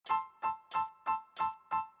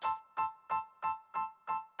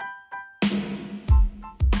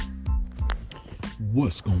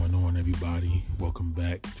What's going on, everybody? Welcome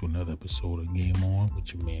back to another episode of Game0n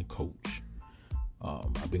with your man, Coach.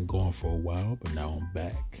 I've been gone for a while, but now I'm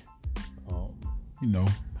back.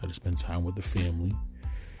 Had to spend time with the family,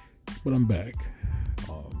 but I'm back.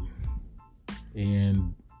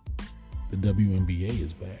 And the WNBA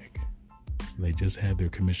is back. They just had their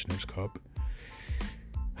Commissioner's Cup.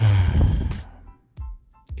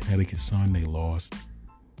 Connecticut Sun, they lost.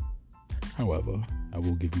 However, I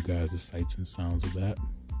will give you guys the sights and sounds of that.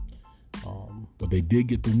 But they did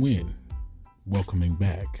get the win, welcoming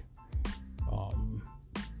back.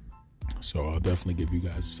 So I'll definitely give you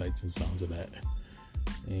guys the sights and sounds of that.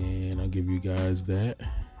 And I'll give you guys that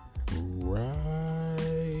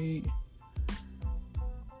right.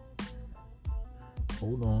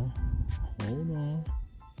 Hold on.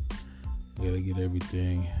 I gotta get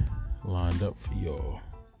everything lined up for y'all.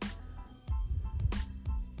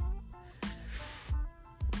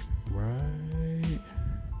 Right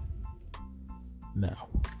now.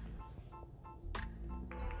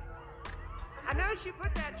 I know she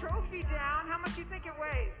put that trophy down. How much do you think it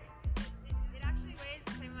weighs? It actually weighs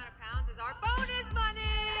the same amount of pounds as our bonus money!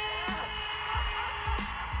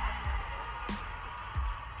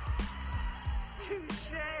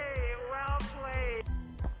 Touche. Well played.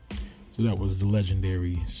 So that was the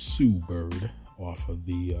legendary Sue Bird off of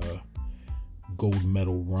the gold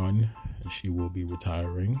medal run, and she will be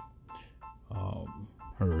retiring.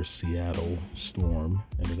 Her Seattle Storm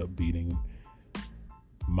ended up beating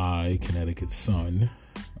my Connecticut Sun,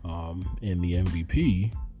 and the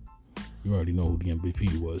MVP. You already know who the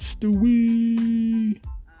MVP was, Stewie.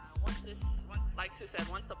 Like Sue said,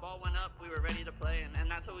 once the ball went up, we were ready to play,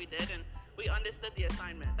 and that's what we did, and we understood the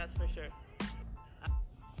assignment, that's for sure.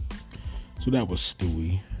 So that was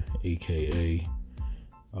Stewie, aka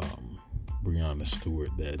Breonna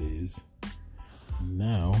Stewart, that is.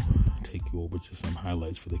 Now, take you over to some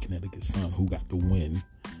highlights for the Connecticut Sun, who got the win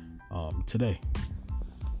today.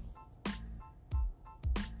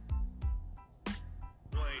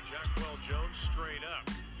 Jones straight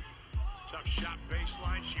up. Tough shot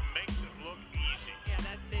baseline. She makes it look easy. Yeah,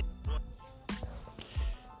 that's it.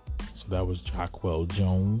 So that was Jacquel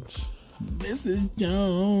Jones. Mrs.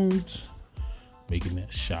 Jones. Making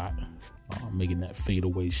that shot. Making that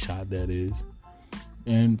fadeaway shot, that is.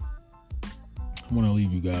 And I want to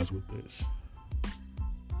leave you guys with this.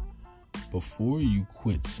 Before you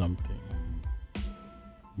quit something,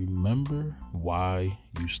 remember why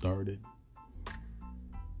you started.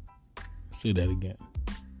 Say that again.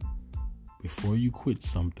 Before you quit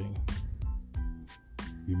something,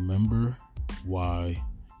 remember why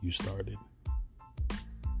you started.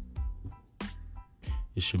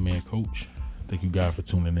 It's your man, Coach. Thank you guys for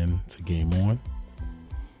tuning in to Game0n.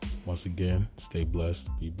 Once again, stay blessed,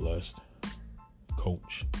 be blessed.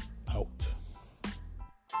 Coach.